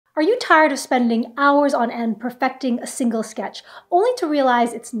Are you tired of spending hours on end perfecting a single sketch, only to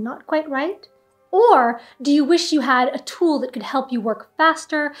realize it's not quite right? Or do you wish you had a tool that could help you work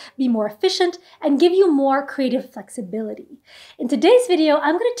faster, be more efficient, and give you more creative flexibility? In today's video,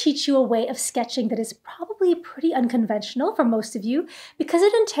 I'm going to teach you a way of sketching that is probably pretty unconventional for most of you because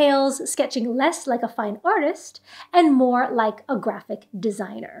it entails sketching less like a fine artist and more like a graphic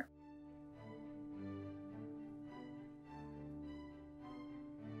designer.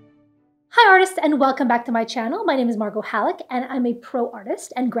 Hi artists, and welcome back to my channel. My name is Margot Halleck and I'm a pro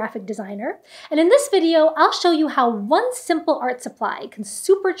artist and graphic designer. And in this video, I'll show you how one simple art supply can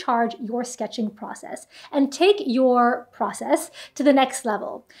supercharge your sketching process and take your process to the next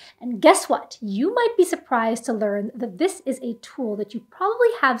level. And guess what? You might be surprised to learn that this is a tool that you probably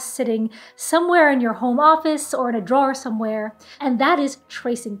have sitting somewhere in your home office or in a drawer somewhere, and that is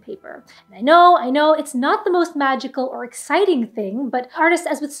tracing paper. And I know it's not the most magical or exciting thing, but artists,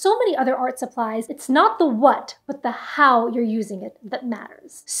 as with so many other art supplies, it's not the what, but the how you're using it that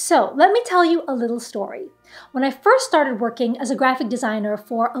matters. So let me tell you a little story. When I first started working as a graphic designer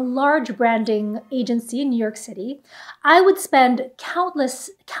for a large branding agency in New York City, I would spend countless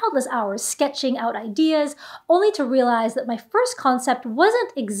hours sketching out ideas, only to realize that my first concept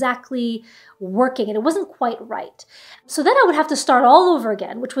wasn't exactly working and it wasn't quite right. So then I would have to start all over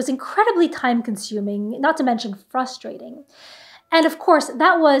again, which was incredibly time-consuming, not to mention frustrating. And of course,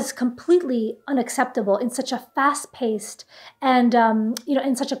 that was completely unacceptable in such a fast-paced and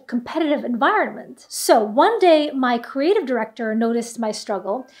in such a competitive environment. So one day, my creative director noticed my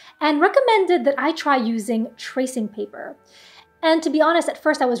struggle and recommended that I try using tracing paper. And to be honest, at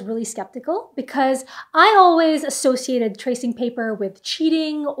first I was really skeptical because I always associated tracing paper with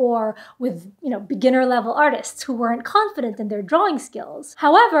cheating or with, beginner level artists who weren't confident in their drawing skills.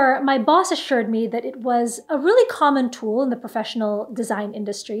 However, my boss assured me that it was a really common tool in the professional design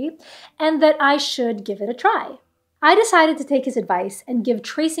industry and that I should give it a try. I decided to take his advice and give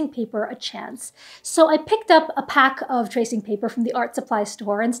tracing paper a chance. So I picked up a pack of tracing paper from the art supply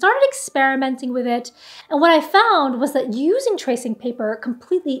store and started experimenting with it. And what I found was that using tracing paper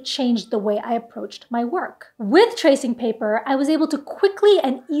completely changed the way I approached my work. With tracing paper, I was able to quickly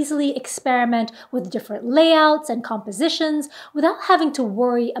and easily experiment with different layouts and compositions without having to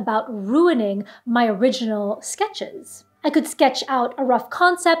worry about ruining my original sketches. I could sketch out a rough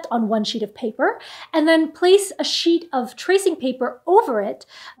concept on one sheet of paper and then place a sheet of tracing paper over it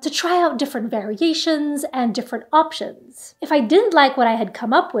to try out different variations and different options. If I didn't like what I had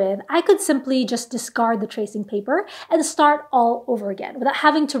come up with, I could simply just discard the tracing paper and start all over again without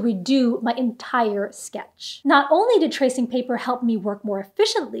having to redo my entire sketch. Not only did tracing paper help me work more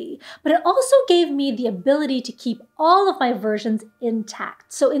efficiently, but it also gave me the ability to keep all of my versions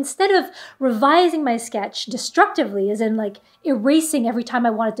intact. So instead of revising my sketch destructively, as in like erasing every time I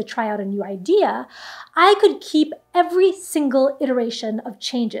wanted to try out a new idea, I could keep every single iteration of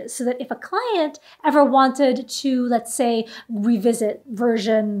changes so that if a client ever wanted to, let's say, revisit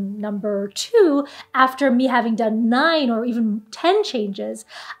version number 2 after me having done 9 or even 10 changes,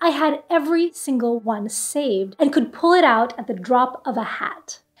 I had every single one saved and could pull it out at the drop of a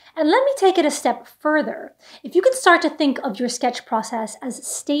hat. And let me take it a step further. If you can start to think of your sketch process as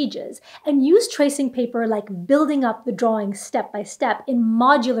stages and use tracing paper like building up the drawing step by step in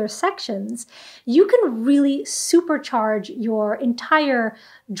modular sections, you can really supercharge your entire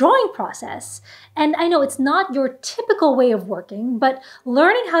drawing process. And I know it's not your typical way of working, but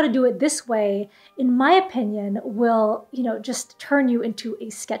learning how to do it this way, in my opinion, will, just turn you into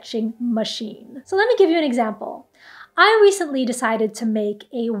a sketching machine. So let me give you an example. I recently decided to make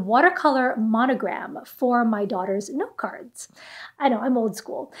a watercolor monogram for my daughter's note cards. I know, I'm old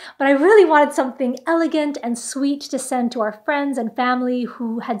school, but I really wanted something elegant and sweet to send to our friends and family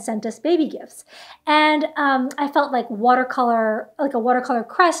who had sent us baby gifts. And I felt like a watercolor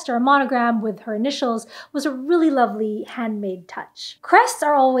crest or a monogram with her initials was a really lovely handmade touch. Crests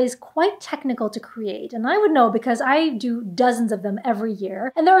are always quite technical to create, and I would know because I do dozens of them every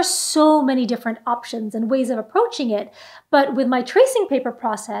year, and there are so many different options and ways of approaching it. But with my tracing paper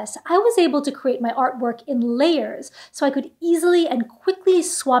process, I was able to create my artwork in layers so I could easily and quickly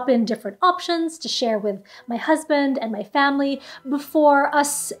swap in different options to share with my husband and my family before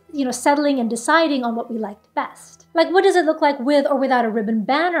us, settling and deciding on what we liked best. Like, what does it look like with or without a ribbon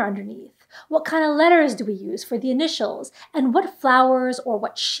banner underneath? What kind of letters do we use for the initials? And what flowers or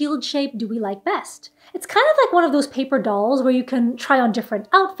what shield shape do we like best? It's kind of like one of those paper dolls where you can try on different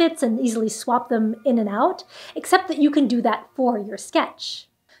outfits and easily swap them in and out, except that you can do that for your sketch.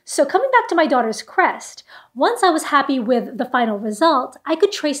 So coming back to my daughter's crest, once I was happy with the final result, I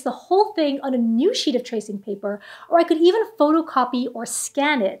could trace the whole thing on a new sheet of tracing paper, or I could even photocopy or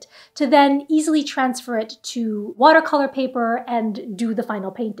scan it to then easily transfer it to watercolor paper and do the final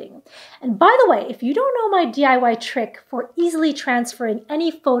painting. And by the way, if you don't know my DIY trick for easily transferring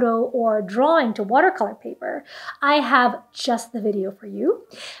any photo or drawing to watercolor paper, I have just the video for you.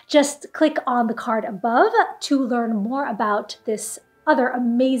 Just click on the card above to learn more about this other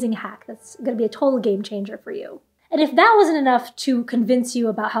amazing hack that's going to be a total game changer for you. And if that wasn't enough to convince you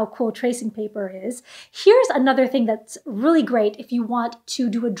about how cool tracing paper is, here's another thing that's really great if you want to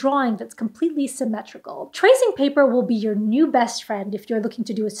do a drawing that's completely symmetrical. Tracing paper will be your new best friend if you're looking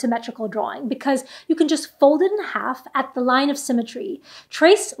to do a symmetrical drawing, because you can just fold it in half at the line of symmetry,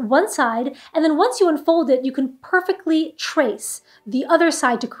 trace one side, and then once you unfold it, you can perfectly trace the other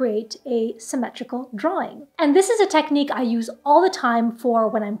side to create a symmetrical drawing. And this is a technique I use all the time for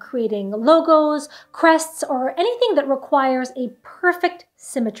when I'm creating logos, crests, or anything that requires a perfect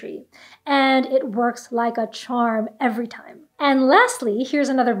symmetry, and it works like a charm every time. And lastly, here's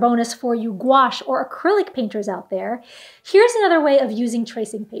another bonus for you gouache or acrylic painters out there. Here's another way of using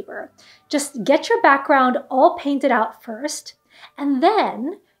tracing paper. Just get your background all painted out first, and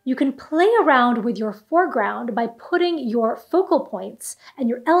then you can play around with your foreground by putting your focal points and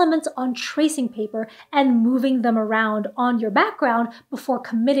your elements on tracing paper and moving them around on your background before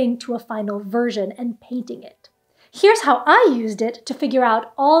committing to a final version and painting it. Here's how I used it to figure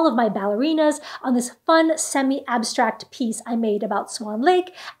out all of my ballerinas on this fun semi-abstract piece I made about Swan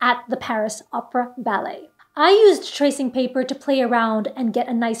Lake at the Paris Opera Ballet. I used tracing paper to play around and get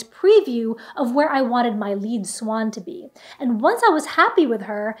a nice preview of where I wanted my lead swan to be. And once I was happy with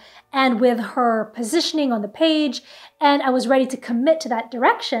her and with her positioning on the page, and I was ready to commit to that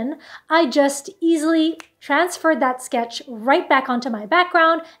direction, I just easily transferred that sketch right back onto my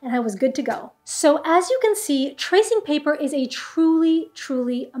background, and I was good to go. So as you can see, tracing paper is a truly,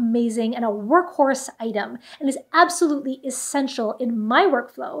 truly amazing and a workhorse item, and is absolutely essential in my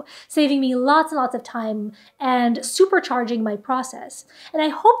workflow, saving me lots and lots of time and supercharging my process. And I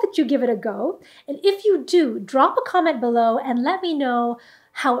hope that you give it a go. And if you do, drop a comment below and let me know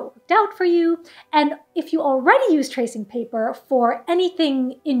how it worked out for you. And if you already use tracing paper for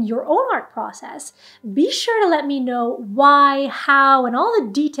anything in your own art process, be sure to let me know why, how, and all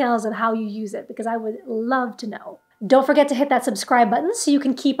the details of how you use it, because I would love to know. Don't forget to hit that subscribe button so you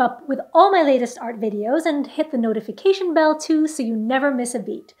can keep up with all my latest art videos, and hit the notification bell too so you never miss a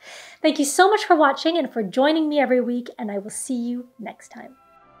beat. Thank you so much for watching and for joining me every week, and I will see you next time.